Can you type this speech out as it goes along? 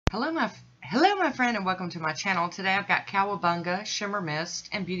Hello my friend, and welcome to my channel. Today I've got Cowabunga, Shimmer Mist,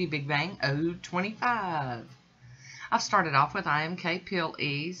 and Beauty Big Bang 025. I've started off with IMK Peel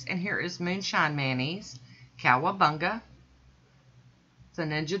Ease, and here is Moonshine Mayonnaise, Cowabunga. It's a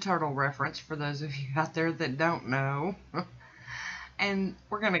Ninja Turtle reference for those of you out there that don't know. And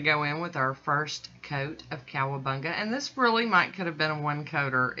we're going to go in with our first coat of Cowabunga, and this really could have been a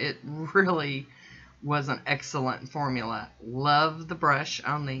one-coater. It really was an excellent formula. Love the brush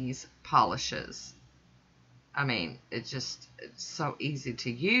on these polishes. I mean, it's so easy to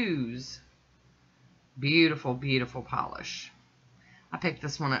use. Beautiful, beautiful polish. I picked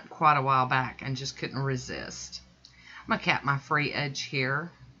this one up quite a while back and just couldn't resist. I'm going to cap my free edge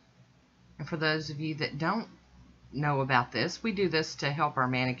here. And for those of you that don't know about this, we do this to help our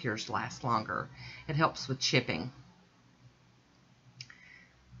manicures last longer. It helps with chipping.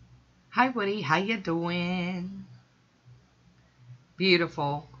 Hi Woody, how you doing?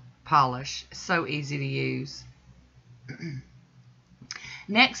 Beautiful polish, so easy to use.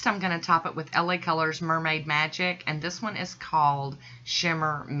 Next, I'm going to top it with LA Colors Mermaid Magic, and this one is called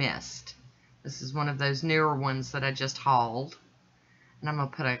Shimmer Mist. This is one of those newer ones that I just hauled. And I'm going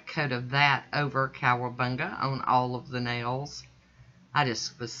to put a coat of that over Cowabunga on all of the nails. I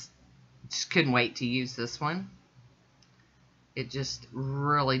just couldn't wait to use this one. It just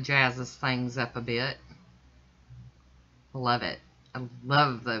really jazzes things up a bit. Love it. I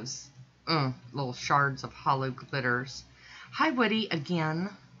love those little shards of hollow glitters. Hi, Woody, again.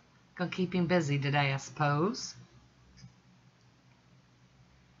 Gonna keep him busy today, I suppose.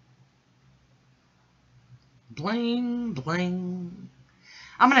 Bling, bling.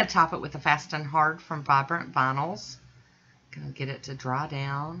 I'm going to top it with a Fast and Hard from Vibrant Vinyls. Gonna get it to dry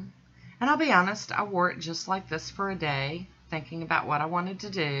down. And I'll be honest, I wore it just like this for a day, thinking about what I wanted to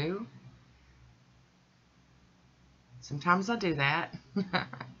do. Sometimes I do that.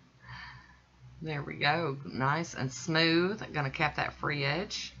 There we go. Nice and smooth. I'm going to cap that free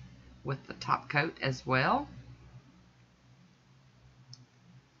edge with the top coat as well.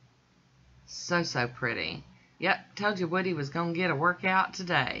 So, so pretty. Yep, told you Woody was going to get a workout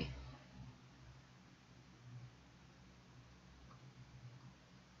today.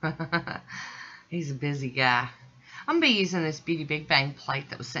 He's a busy guy. I'm going to be using this Beauty Big Bang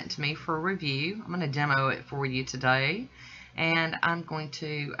plate that was sent to me for a review. I'm going to demo it for you today. And I'm going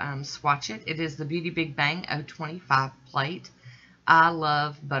to swatch it. It is the Beauty Big Bang 025 plate. I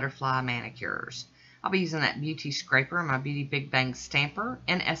love butterfly manicures. I'll be using that Beauty Scraper and my Beauty Big Bang Stamper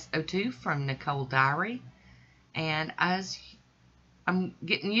NS02 from Nicole Diary. And as I'm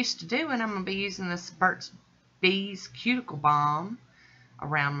getting used to doing, I'm going to be using this Burt's Bees Cuticle Balm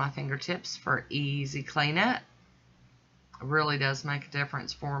around my fingertips for easy cleanup. It really does make a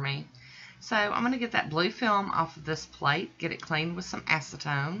difference for me. So I'm going to get that blue film off of this plate, get it cleaned with some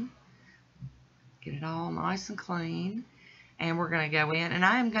acetone, get it all nice and clean, and we're going to go in, and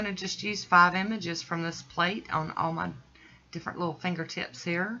I am going to just use 5 images from this plate on all my different little fingertips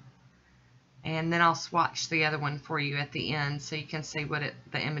here, and then I'll swatch the other one for you at the end so you can see what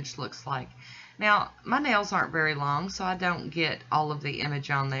the image looks like. Now, my nails aren't very long, so I don't get all of the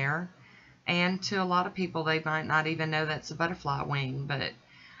image on there. And to a lot of people, they might not even know that's a butterfly wing, but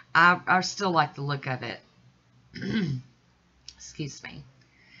I still like the look of it. Excuse me.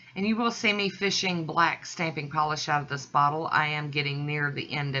 And you will see me fishing black stamping polish out of this bottle. I am getting near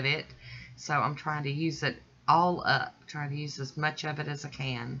the end of it, so I'm trying to use it all up. Trying to use as much of it as I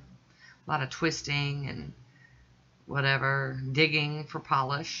can. A lot of twisting and whatever, digging for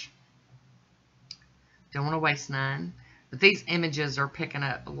polish. Don't want to waste none. But these images are picking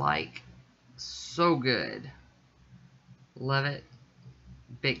up like so good. Love it.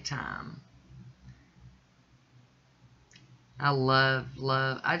 Big time. I love.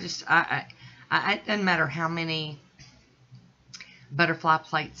 It doesn't matter how many butterfly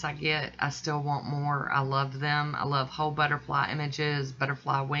plates I get, I still want more. I love them. I love whole butterfly images,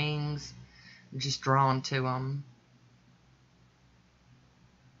 butterfly wings. I'm just drawn to them.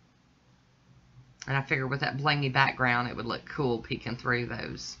 And I figured with that blingy background, it would look cool peeking through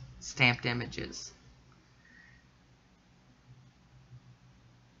those stamped images.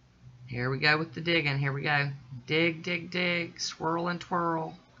 Here we go with the digging. Here we go. Dig, dig, dig. Swirl and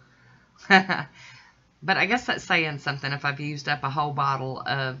twirl. But I guess that's saying something if I've used up a whole bottle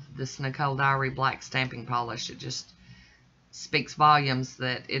of this Nicole Diary black stamping polish. It just speaks volumes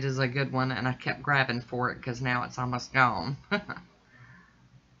that it is a good one, and I kept grabbing for it because now it's almost gone.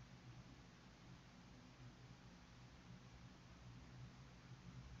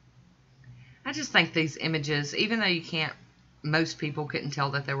 I just think these images, even though you can't, most people couldn't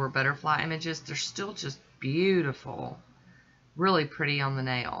tell that they were butterfly images, they're still just beautiful. really pretty on the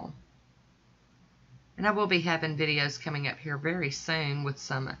nail. And I will be having videos coming up here very soon with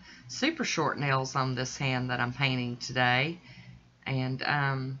some super short nails on this hand that I'm painting today. And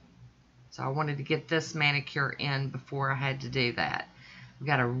so I wanted to get this manicure in before I had to do that. I've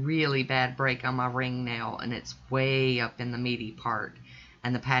got a really bad break on my ring nail, and it's way up in the meaty part.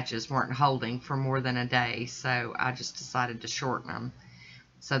 And the patches weren't holding for more than a day, so I just decided to shorten them.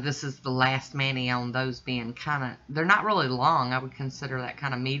 So this is the last mani on those being kind of, they're not really long. I would consider that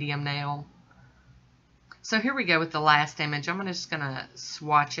kind of medium nail. So here we go with the last image. I'm just going to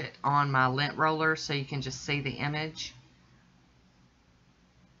swatch it on my lint roller so you can just see the image.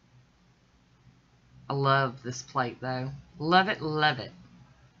 I love this plate though. Love it, love it.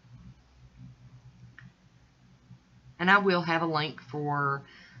 And I will have a link for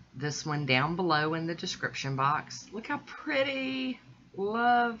this one down below in the description box. Look how pretty.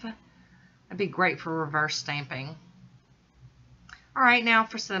 Love. That'd be great for reverse stamping. Alright, now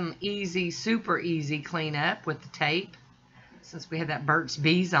for some easy, super easy cleanup with the tape. Since we had that Burt's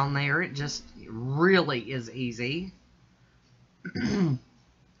Bees on there, it just really is easy.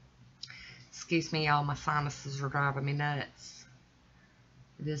 Excuse me, y'all, my sinuses are driving me nuts.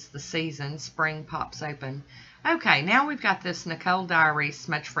 It is the season. Spring pops open. Okay, now we've got this Nicole Diary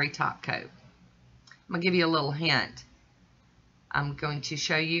smudge-free top coat. I'm going to give you a little hint. I'm going to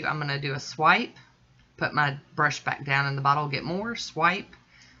show you, I'm going to do a swipe. Put my brush back down in the bottle, get more, swipe,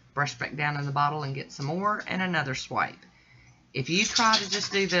 brush back down in the bottle and get some more, and another swipe. If you try to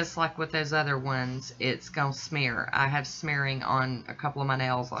just do this like with those other ones, it's going to smear. I have smearing on a couple of my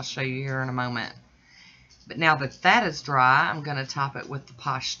nails. I'll show you here in a moment. But now that that is dry, I'm going to top it with the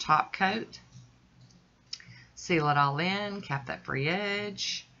Poshe top coat. Seal it all in, cap that free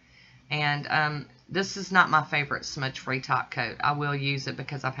edge. And this is not my favorite smudge-free top coat. I will use it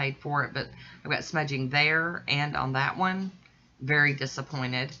because I paid for it, but I've got smudging there and on that one. Very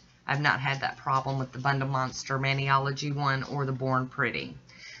disappointed. I've not had that problem with the Bundle Monster Maniology one or the Born Pretty.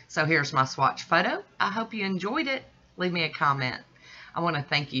 So here's my swatch photo. I hope you enjoyed it. Leave me a comment. I want to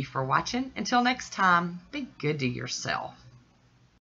thank you for watching. Until next time, be good to yourself.